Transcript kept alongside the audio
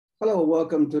Hello,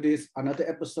 welcome to this another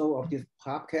episode of this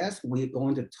podcast. We're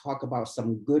going to talk about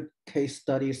some good case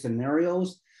study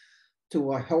scenarios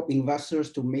to help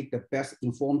investors to make the best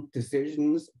informed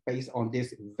decisions based on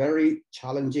this very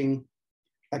challenging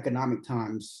economic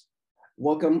times.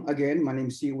 Welcome again. My name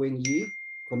is SeeWing Yee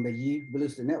from the Yee Real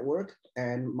Estate Network,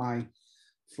 and my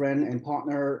friend and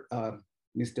partner,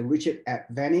 Mr. Richard at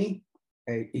Vanny,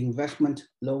 an investment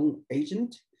loan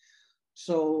agent.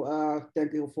 So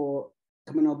thank you for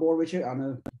coming on board, Richard. I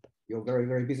know you're a very,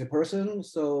 very busy person.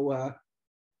 So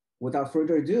without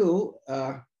further ado,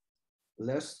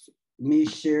 let me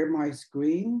share my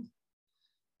screen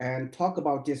and talk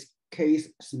about this case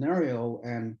scenario.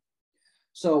 And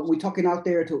so we're talking out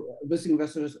there to visiting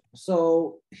investors.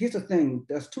 So here's the thing: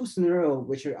 there's two scenarios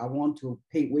which I want to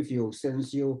paint with you,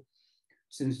 since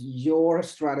your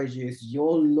strategies,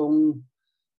 your loan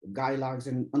guidelines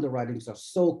and underwritings are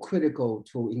so critical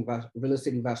to real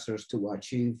estate investors to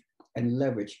achieve and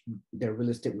leverage their real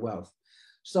estate wealth.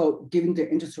 So given the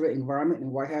interest rate environment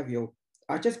and what have you,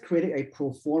 I just created a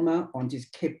pro forma on this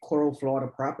Cape Coral, Florida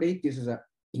property. This is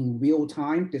in real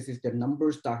time. This is the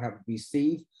numbers that I have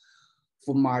received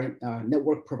from my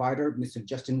network provider, Mr.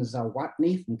 Justin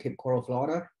Zawatney from Cape Coral,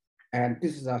 Florida. And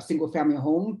this is a single family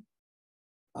home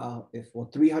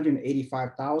for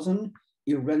 $385,000.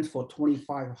 It rents for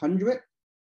 $2,500,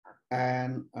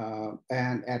 and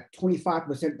at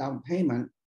 25% down payment,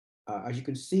 as you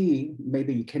can see,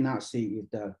 maybe you cannot see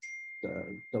the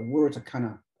words are kind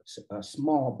of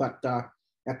small, but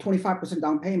at 25%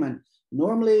 down payment,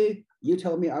 normally you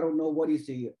tell me, I don't know what is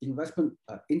the investment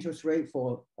interest rate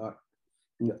for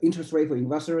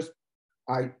investors.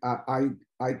 I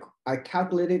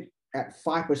calculated at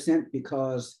 5%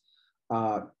 because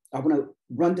I want to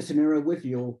run the scenario with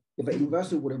you. If an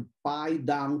investor would buy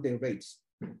down their rates,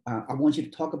 I want you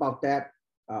to talk about that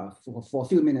for a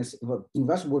few minutes. If an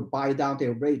investor would buy down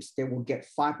their rates, they will get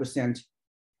 5%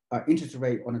 interest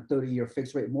rate on a 30-year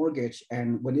fixed rate mortgage.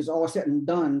 And when it's all said and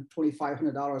done,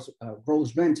 $2,500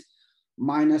 gross rent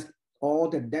minus all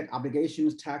the debt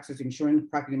obligations, taxes, insurance,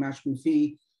 property management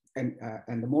fee, and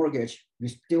the mortgage, we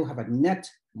still have a net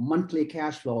monthly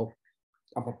cash flow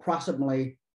of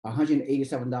approximately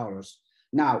 $187.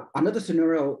 Now, another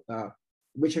scenario,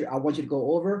 Richard, I want you to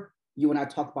go over. You and I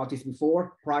talked about this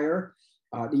prior.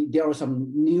 There are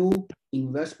some new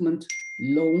investment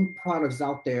loan products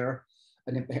out there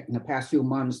in the past few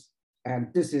months. And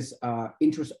this is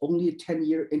interest only,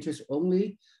 10-year interest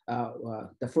only.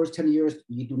 The first 10 years,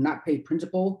 you do not pay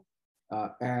principal.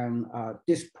 And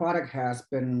this product has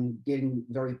been getting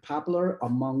very popular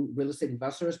among real estate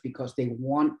investors because they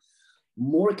want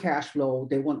more cash flow.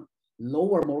 They want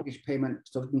lower mortgage payment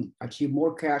so they can achieve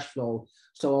more cash flow.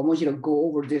 So I want you to go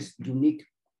over this unique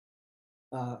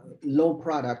loan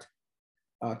product,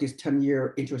 this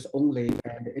 10-year interest only,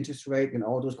 and the interest rate and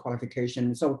all those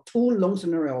qualifications. So two loan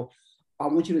scenario I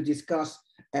want you to discuss.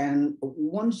 And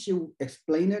once you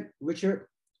explain it, Richard,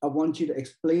 I want you to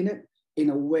explain it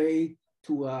in a way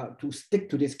to stick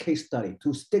to this case study,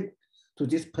 to stick to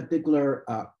this particular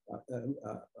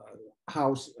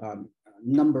house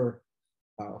number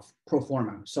pro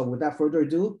forma. So without further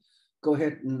ado, go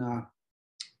ahead and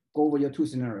go over your two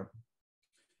scenarios.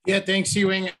 Yeah, thanks,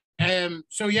 SeeWing.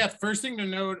 So yeah, first thing to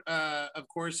note, of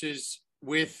course, is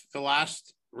with the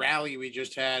last rally we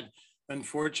just had,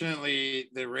 unfortunately,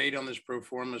 the rate on this pro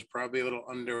forma is probably a little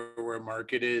under where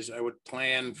market is. I would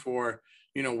plan for,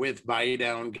 with buy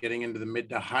down getting into the mid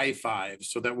to high fives.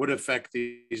 So that would affect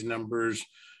these numbers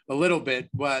a little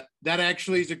bit, but that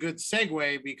actually is a good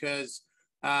segue because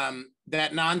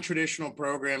that non-traditional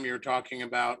program you're talking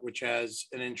about, which has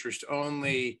an interest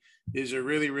only, is a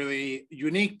really, really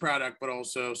unique product, but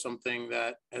also something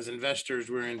that as investors,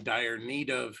 we're in dire need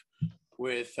of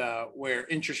with where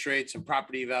interest rates and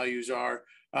property values are.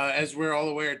 As we're all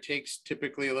aware, it takes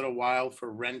typically a little while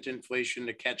for rent inflation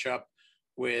to catch up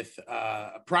with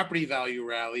a property value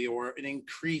rally or an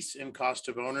increase in cost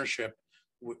of ownership,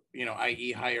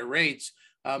 i.e. higher rates.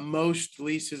 Most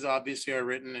leases obviously are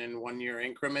written in 1-year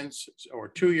increments or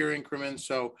 2-year increments.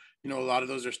 So, a lot of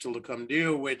those are still to come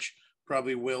due, which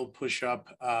probably will push up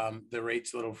the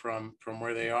rates a little from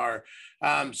where they are.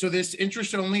 So this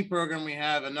interest only program we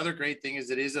have, another great thing is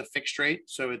it is a fixed rate.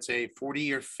 So it's a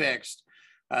 40-year fixed.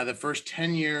 The first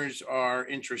 10 years are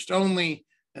interest only,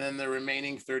 and then the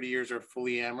remaining 30 years are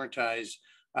fully amortized.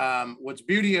 What's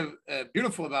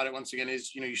beautiful about it, once again,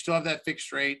 is, you still have that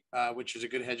fixed rate, which is a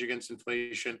good hedge against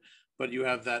inflation, but you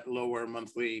have that lower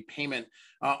monthly payment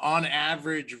on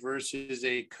average versus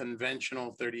a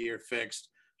conventional 30-year fixed.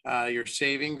 Your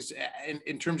savings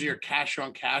in terms of your cash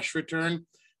on cash return,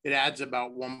 it adds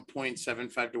about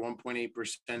 1.75 to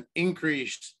 1.8%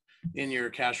 increase in your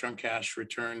cash on cash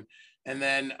return. And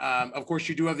then, of course,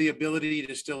 you do have the ability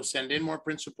to still send in more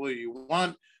principal if you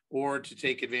want, or to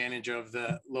take advantage of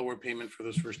the lower payment for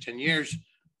those first 10 years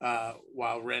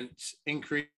while rents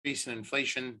increase and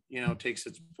inflation, takes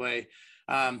its play.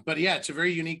 But yeah, it's a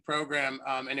very unique program,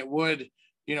 and it would,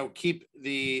 keep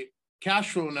the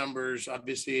cash flow numbers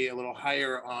obviously a little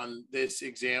higher on this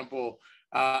example.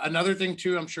 Another thing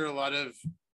too, I'm sure a lot of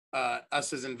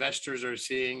us as investors are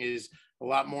seeing is a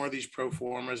lot more of these pro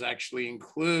formas actually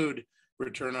include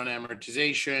return on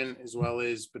amortization, as well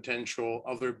as potential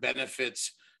other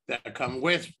benefits that come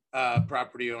with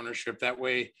property ownership. That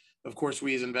way, of course,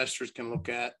 we as investors can look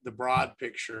at the broad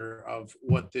picture of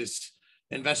what this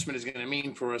investment is going to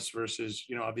mean for us versus,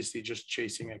 obviously just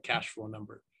chasing a cash flow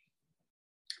number.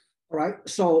 All right.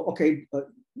 So, okay,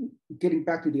 getting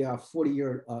back to the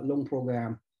 40-year loan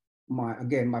program,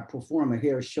 my pro forma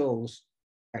here shows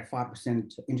at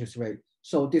 5% interest rate.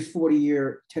 So this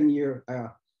 40-year, 10-year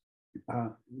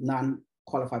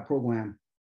non-qualified program,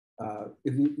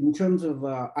 in terms of,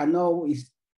 I know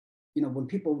is, when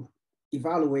people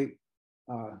evaluate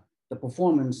the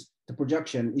performance, the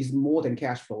projection is more than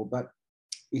cash flow, but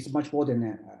it's much more than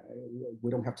that.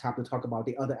 We don't have time to talk about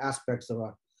the other aspects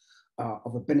of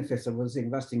the benefits of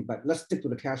investing, but let's stick to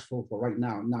the cash flow for right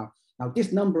now. Now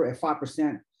this number at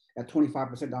 5%, at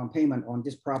 25% down payment on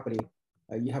this property,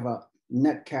 you have a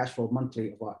net cash flow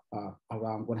monthly of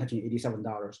around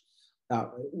 $187.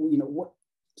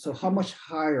 So how much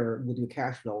higher would your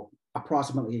cash flow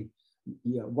approximately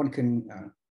one can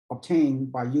obtain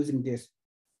by using this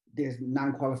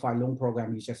non-qualified loan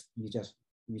program you just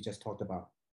talked about,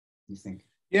 you think?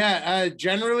 Yeah,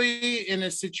 generally in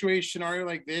a situation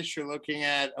like this, you're looking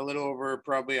at a little over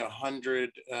probably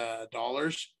 $100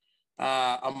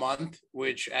 a month,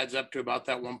 which adds up to about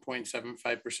that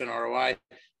 1.75% ROI.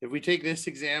 If we take this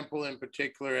example in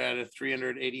particular at a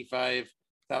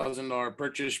 $385,000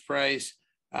 purchase price,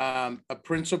 a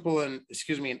principal and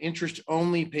an interest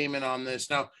only payment on this.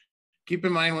 Now, keep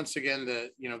in mind, once again,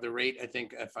 the rate, I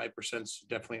think at 5% is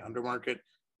definitely under market.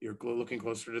 You're looking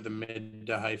closer to the mid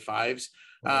to high fives.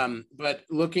 But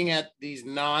looking at these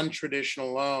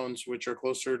non-traditional loans, which are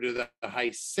closer to the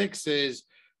high sixes,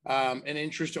 an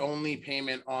interest only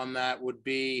payment on that would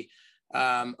be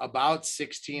about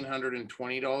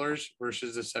 $1,620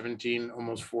 versus the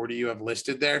almost $1,740 you have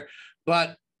listed there.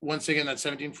 But once again, that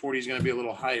 $1,740 is going to be a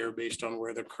little higher based on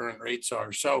where the current rates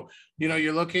are. So,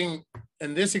 you're looking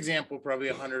in this example, probably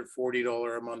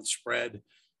 $140 a month spread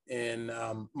in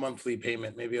monthly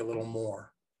payment, maybe a little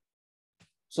more.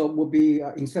 So it would be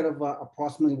instead of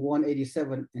approximately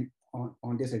 187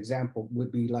 on this example,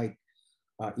 would be like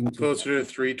closer to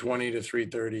 320 to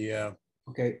 330. Yeah.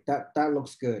 Okay, that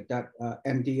looks good.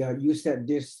 And you said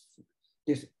this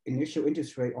initial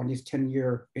interest rate on this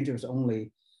 10-year interest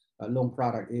only loan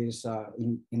product is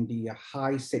in the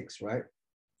high six, right?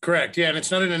 Correct. Yeah, and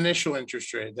it's not an initial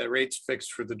interest rate. That rate's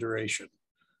fixed for the duration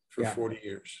for 40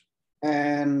 years.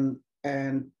 And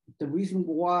the reason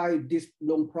why this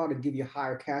loan product give you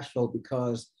higher cash flow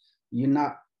because you're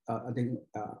not a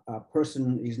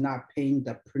person is not paying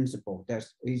the principal.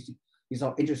 These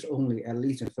are interest only, at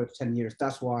least in the first 10 years.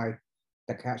 That's why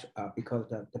the cash because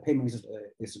the payment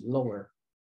is lower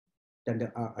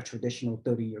than a traditional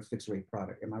 30-year fixed rate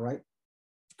product. Am I right?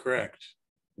 Correct.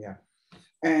 Yeah.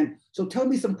 And so tell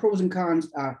me some pros and cons.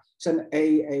 So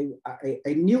a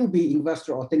newbie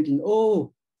investor are thinking,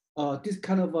 this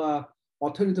kind of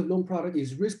alternative loan product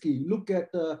is risky. Look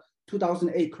at the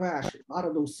 2008 crash. A lot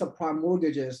of those subprime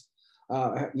mortgages,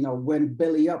 went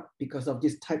belly up because of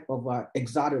this type of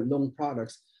exotic loan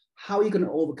products. How are you going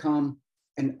to overcome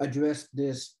and address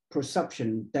this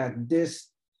perception that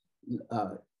this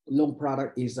loan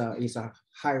product is a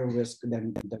higher risk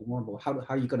than normal? How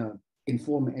are you going to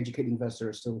inform and educate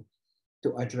investors to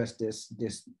address this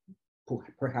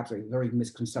perhaps a very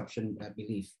misconception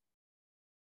belief?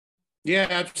 Yeah,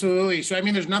 absolutely. So,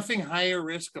 there's nothing higher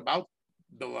risk about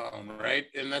the loan, right?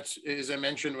 And that's, as I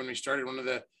mentioned when we started, one of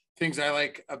the things I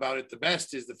like about it the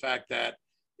best is the fact that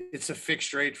it's a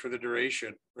fixed rate for the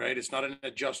duration, right? It's not an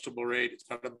adjustable rate. It's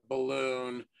not a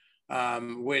balloon,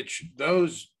 which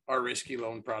those are risky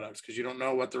loan products because you don't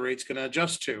know what the rate's going to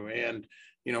adjust to. And,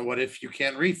 what if you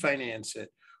can't refinance it?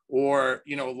 Or,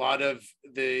 a lot of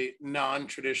the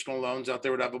non-traditional loans out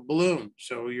there would have a balloon.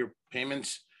 So your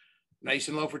payments nice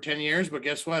and low for 10 years, but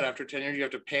guess what? After 10 years, you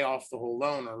have to pay off the whole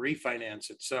loan or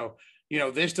refinance it. So,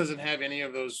 this doesn't have any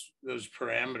of those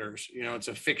parameters. It's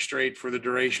a fixed rate for the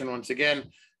duration once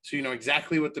again. So you know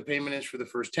exactly what the payment is for the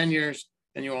first 10 years.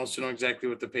 and you also know exactly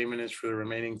what the payment is for the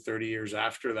remaining 30 years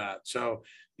after that. So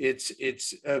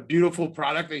it's a beautiful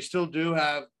product. They still do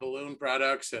have balloon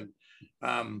products and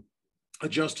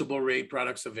adjustable rate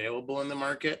products available in the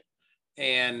market.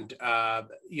 And,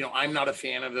 I'm not a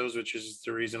fan of those, which is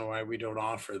the reason why we don't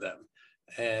offer them.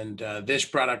 And this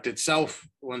product itself,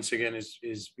 once again, is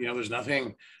there's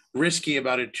nothing risky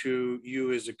about it to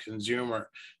you as a consumer.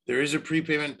 There is a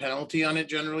prepayment penalty on it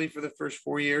generally for the first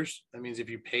 4 years. That means if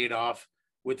you pay it off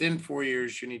within 4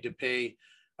 years, you need to pay,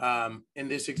 in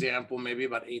this example, maybe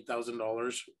about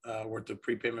 $8,000 worth of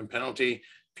prepayment penalty.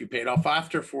 If you pay it off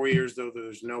after 4 years, though,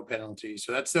 there's no penalty.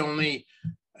 So that's the only,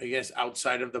 I guess,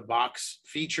 outside of the box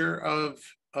feature of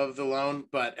the loan,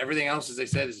 but everything else, as I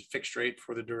said, is a fixed rate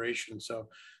for the duration. So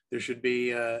there should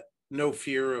be no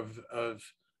fear of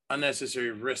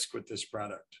unnecessary risk with this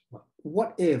product.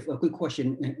 What if, a good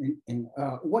question,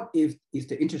 what if is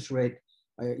the interest rate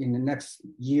in the next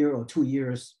year or 2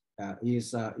 years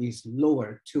is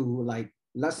lower to, like,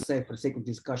 let's say for the sake of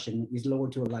discussion, is lower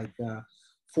to like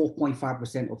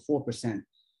 4.5% or 4%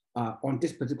 on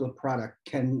this particular product?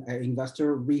 Can an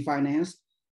investor refinance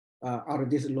out of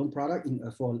this loan product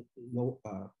for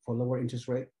lower interest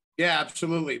rate? Yeah,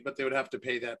 absolutely. But they would have to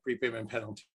pay that prepayment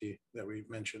penalty that we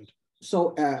mentioned.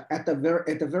 So at the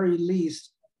very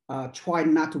least, try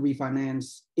not to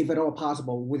refinance if at all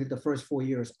possible within the first 4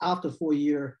 years. After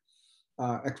 4-year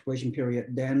expiration period,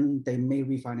 then they may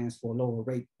refinance for a lower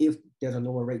rate if there's a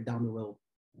lower rate down the road.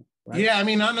 Right? Yeah, I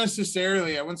mean, not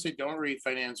necessarily. I wouldn't say don't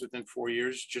refinance within 4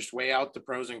 years. Just weigh out the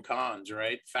pros and cons,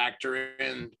 right? Factor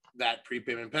in that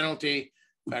prepayment penalty,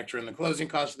 factor in the closing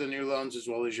costs of the new loans as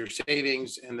well as your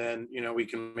savings, and then we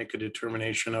can make a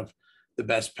determination of the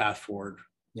best path forward.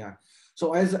 Yeah.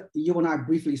 So as you and I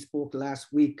briefly spoke last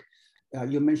week,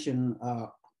 you mentioned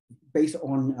based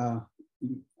on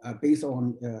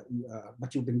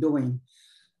what you've been doing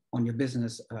on your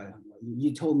business,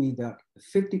 you told me that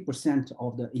 50%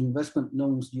 of the investment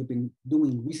loans you've been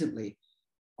doing recently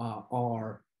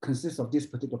consist of this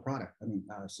particular product. I mean,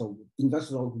 so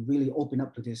investors are really open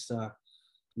up to this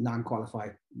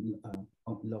non-qualified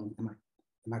loan.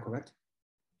 Am I correct?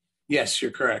 Yes,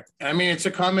 you're correct. I mean, it's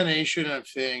a combination of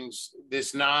things.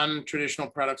 This non-traditional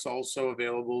product's also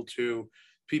available to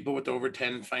people with over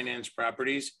 10 financed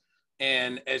properties.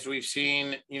 And as we've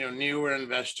seen, newer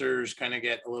investors kind of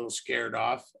get a little scared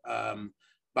off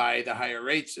by the higher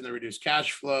rates and the reduced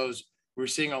cash flows. We're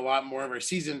seeing a lot more of our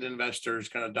seasoned investors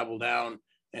kind of double down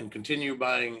and continue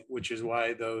buying, which is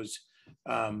why those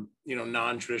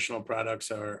non-traditional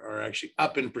products are actually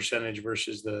up in percentage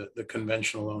versus the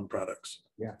conventional loan products.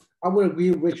 Yeah, I would agree,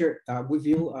 Richard, with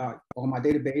you. On my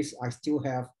database, I still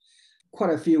have quite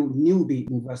a few newbie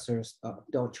investors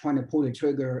that are trying to pull the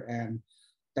trigger, and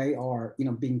they are,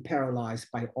 being paralyzed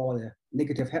by all the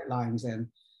negative headlines. And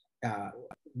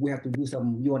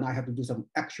you and I have to do some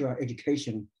extra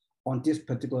education on this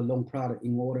particular loan product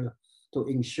in order to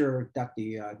ensure that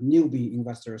the newbie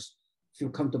investors feel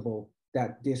comfortable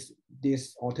that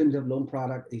this alternative loan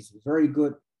product is very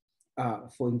good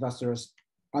for investors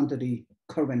under the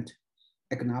current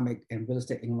economic and real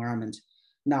estate environment.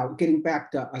 Now, getting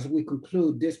back to, as we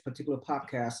conclude this particular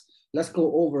podcast, let's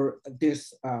go over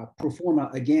this pro forma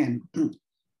again.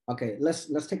 Okay,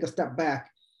 let's take a step back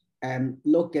and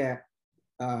look at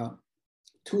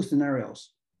 2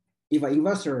 scenarios. If an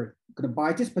investor going to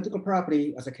buy this particular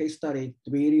property as a case study,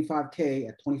 $385K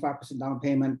at 25% down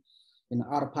payment, and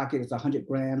out of pocket is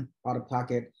 $100,000 out of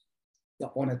pocket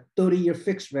on a 30-year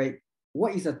fixed rate.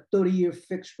 What is a 30-year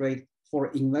fixed rate for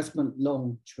investment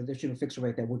loan, traditional fixed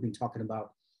rate that we've been talking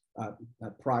about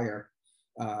prior?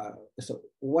 So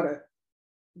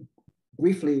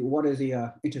briefly, what is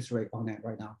the interest rate on that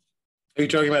right now? Are you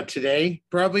talking about today?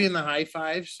 Probably in the high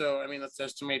 5s. So, I mean, let's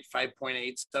estimate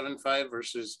 5.875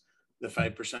 versus the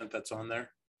 5% that's on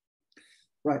there.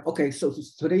 Right. Okay. So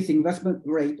today's investment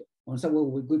rate on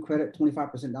someone with good credit,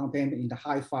 25% down payment in the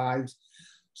high 5s.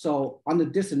 So under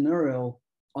this scenario,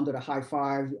 under the high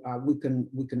 5, we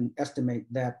can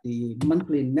estimate that the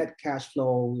monthly net cash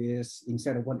flow is,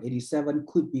 instead of 187,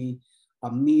 could be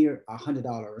a mere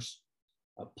 $100,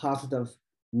 a positive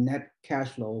net cash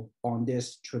flow on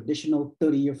this traditional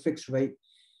 30-year fixed rate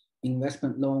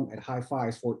investment loan at high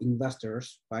 5s for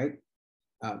investors, right?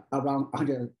 Around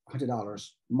 $100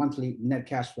 monthly net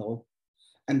cash flow.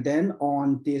 And then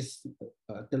on this,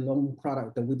 the loan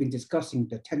product that we've been discussing,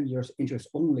 the 10 years interest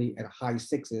only at high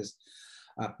 6s,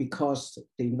 because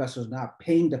the investors are not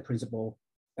paying the principal,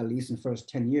 at least in the first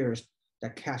 10 years, the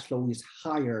cash flow is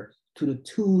higher to the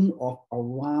tune of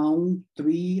around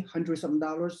 $300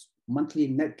 something monthly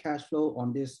net cash flow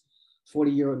on this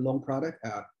 40-year loan product.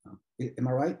 Am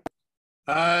I right?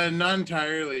 Not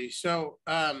entirely. So,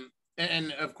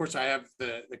 and of course, I have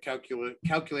the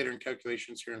calculator and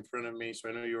calculations here in front of me. So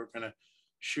I know you were kind of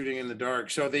shooting in the dark.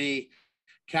 So the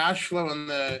cash flow on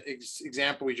the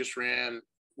example we just ran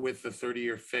with the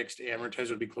 30-year fixed amortized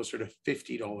would be closer to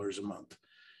 $50 a month.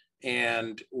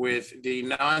 And with the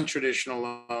non-traditional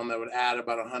loan, that would add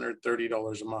about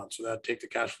 $130 a month. So that'd take the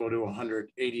cash flow to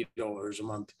 $180 a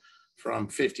month from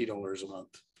 $50 a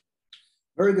month.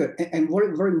 Very good. And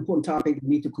very, very important topic we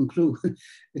need to conclude.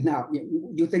 Now,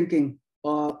 you're thinking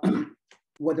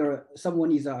whether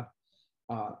someone is a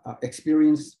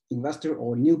experienced investor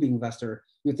or newbie investor,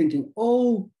 you're thinking,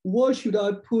 oh, why should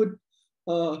I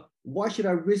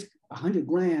risk 100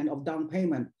 grand of down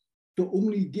payment to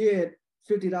only get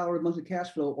 $50 monthly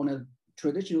cash flow on a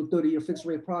traditional 30-year fixed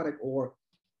rate product, or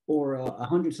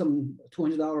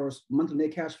 $200 monthly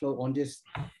net cash flow on this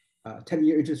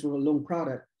 10-year interest rate loan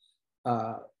product?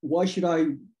 Why should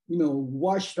I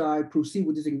proceed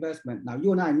with this investment? Now,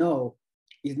 you and I know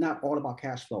it's not all about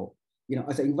cash flow.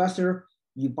 As an investor,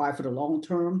 you buy for the long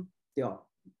term. There are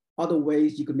other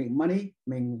ways you can make money.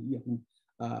 I mean,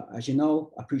 as you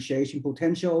know, appreciation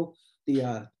potential.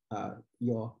 The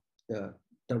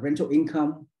rental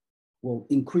income will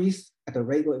increase at the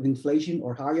rate of inflation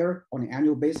or higher on an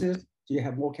annual basis. So you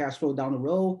have more cash flow down the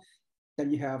road.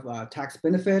 Then you have tax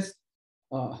benefits.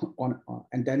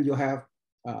 And then you have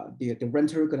the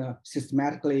renter gonna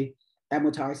systematically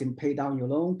amortize and pay down your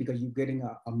loan because you're getting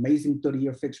an amazing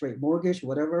 30-year fixed rate mortgage,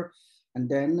 whatever. And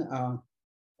then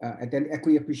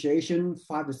equity appreciation,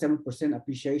 5 to 7%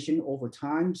 appreciation over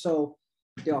time. So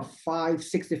there are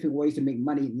 5-6 different ways to make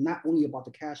money, not only about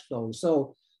the cash flow.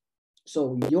 So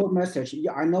your message,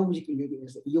 I know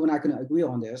you and I can agree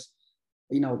on this.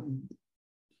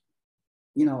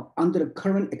 Under the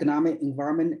current economic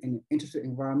environment and interest rate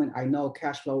environment, I know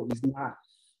cash flow is not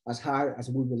as high as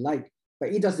we would like, but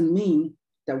it doesn't mean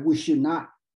that we should not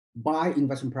buy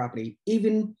investment property.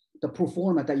 Even the pro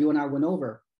forma that you and I went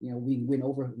over, we went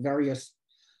over various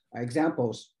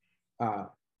examples.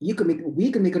 We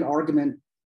can make an argument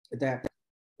that,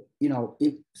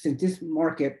 since this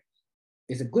market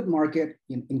is a good market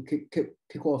in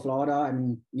Kico, Florida, I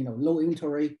mean, low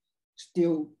inventory,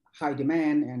 still high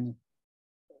demand, and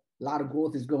a lot of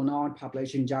growth is going on,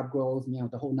 population, job growth,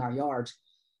 the whole 9 yards.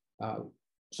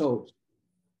 So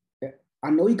I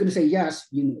know you're going to say yes,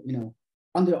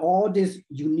 under all these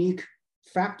unique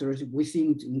factors we see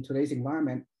in today's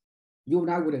environment, you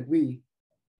and I would agree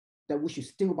that we should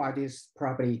still buy this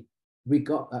property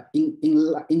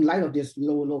in light of this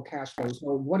low cash flow.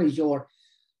 So what is your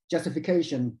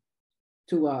justification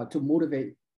to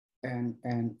motivate and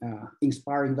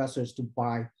inspire investors to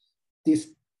buy this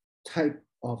type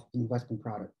of investment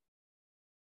product?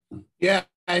 Yeah,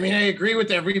 I mean, I agree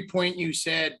with every point you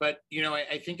said, but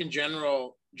I think in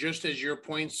general, just as your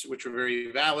points, which are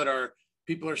very valid, are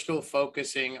people are still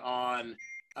focusing on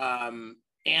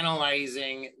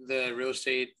analyzing the real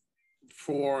estate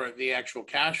for the actual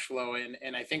cash flow,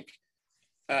 and I think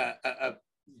a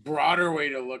broader way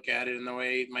to look at it, and the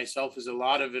way myself as a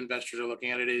lot of investors are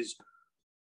looking at it, is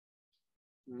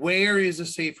where is a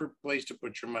safer place to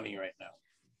put your money right now?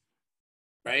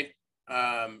 Right?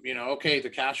 Okay, the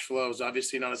cash flow is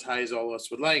obviously not as high as all of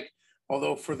us would like,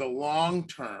 although for the long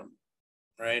term,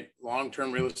 right?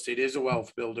 Long-term real estate is a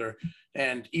wealth builder,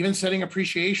 and even setting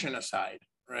appreciation aside,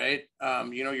 right?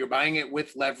 You're buying it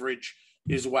with leverage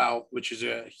as well, which is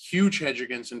a huge hedge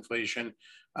against inflation.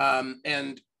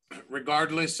 And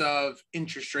regardless of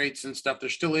interest rates and stuff, there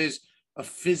still is a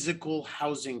physical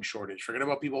housing shortage. Forget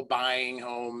about people buying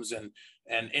homes and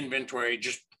inventory,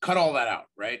 just cut all that out,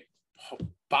 right?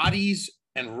 Bodies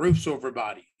and roofs over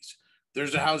bodies.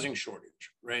 There's a housing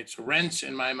shortage, right? So rents,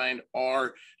 in my mind,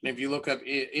 and if you look up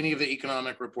any of the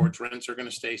economic reports, rents are going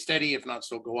to stay steady, if not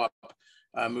still go up,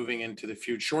 moving into the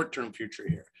short-term future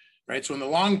here, right? So in the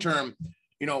long term,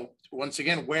 once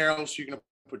again, where else are you going to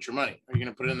put your money? Are you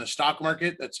going to put it in the stock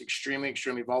market? That's extremely,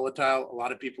 extremely volatile. A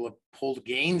lot of people have pulled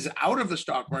gains out of the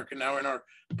stock market now and are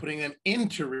putting them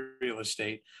into real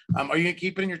estate. Are you going to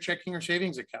keep it in your checking or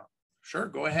savings account? Sure,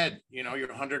 go ahead. Your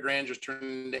 100 grand just turned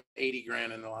into 80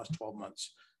 grand in the last 12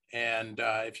 months. And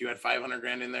if you had 500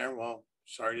 grand in there, well,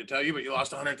 sorry to tell you, but you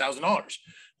lost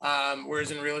 $100,000.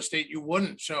 Whereas in real estate, you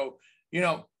wouldn't. So,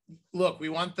 look, we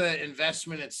want the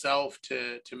investment itself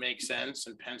to make sense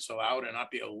and pencil out and not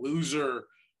be a loser,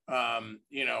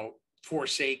 for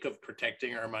sake of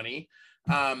protecting our money.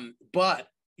 But,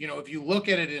 if you look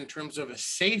at it in terms of a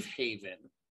safe haven,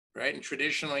 right? And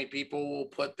traditionally people will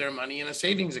put their money in a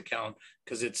savings account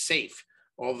because it's safe.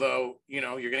 Although,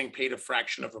 you're getting paid a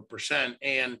fraction of a percent.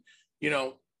 And,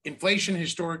 inflation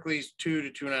historically is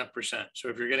 2 to 2.5%. So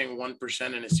if you're getting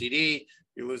 1% in a CD,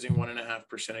 you're losing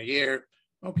 1.5% a year.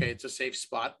 Okay, it's a safe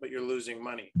spot, but you're losing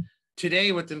money.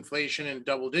 Today, with inflation in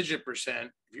double-digit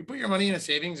percent, if you put your money in a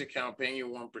savings account paying you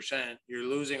 1%, you're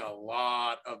losing a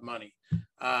lot of money.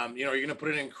 You're going to put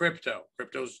it in crypto.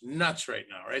 Crypto's nuts right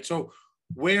now, right? So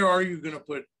where are you going to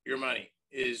put your money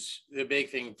is the big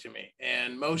thing to me.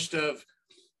 And most of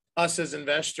us as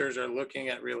investors are looking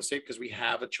at real estate because we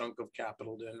have a chunk of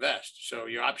capital to invest. So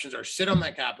your options are sit on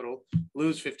that capital,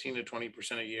 lose 15 to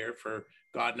 20% a year for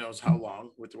God knows how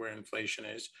long with where inflation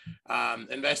is.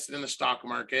 Invested in the stock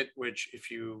market, which if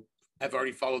you have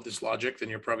already followed this logic, then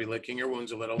you're probably licking your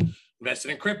wounds a little.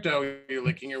 Invested in crypto, you're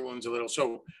licking your wounds a little.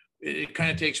 So it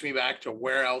kind of takes me back to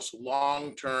where else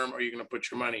long-term are you going to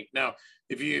put your money? Now,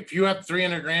 if you have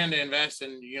 300 grand to invest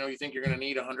and you think you're going to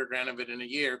need 100 grand of it in a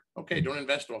year, okay, don't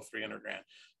invest all 300 grand.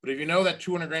 But if you know that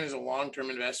 200 grand is a long-term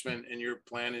investment and your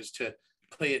plan is to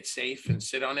play it safe and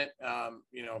sit on it,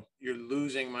 you're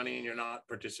losing money and you're not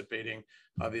participating,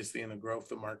 obviously, in the growth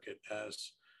the market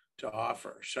has to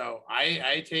offer. So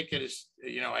I take it as,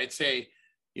 I'd say,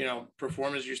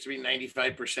 performance used to be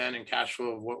 95% and cash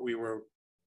flow of what we were,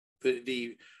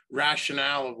 the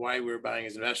rationale of why we were buying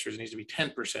as investors needs to be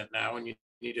 10% now. And you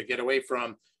need to get away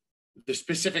from the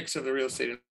specifics of the real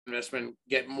estate investment,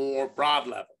 get more broad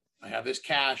level. I have this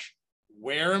cash.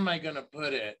 Where am I going to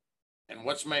put it? And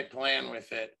what's my plan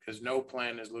with it? Because no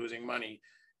plan is losing money.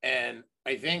 And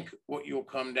I think what you'll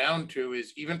come down to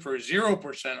is even for 0%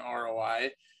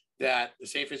 ROI, that the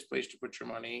safest place to put your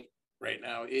money right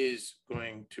now is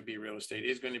going to be real estate,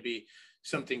 is going to be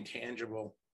something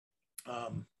tangible.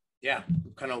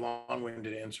 Kind of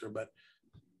long-winded answer, but.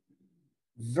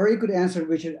 Very good answer,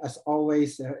 Richard. As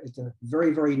always, it's a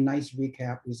very, very nice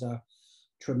recap. It's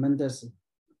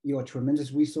you're a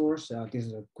tremendous resource. This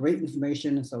is a great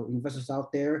information. So investors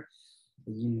out there,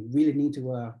 you really need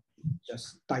to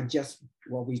just digest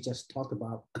what we just talked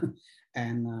about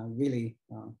and really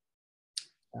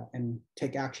and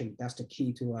take action. That's the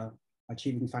key to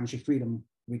achieving financial freedom,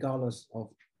 regardless of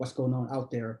what's going on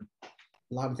out there.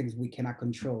 A lot of things we cannot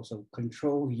control. So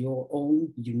control your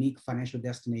own unique financial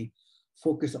destiny,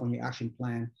 focus on your action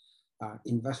plan,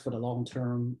 invest for the long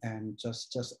term, and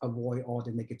just avoid all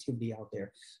the negativity out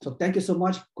there. So thank you so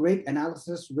much. Great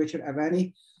analysis, Richard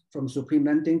Avani from Supreme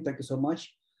Lending. Thank you so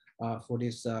much for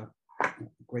this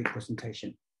great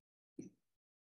presentation.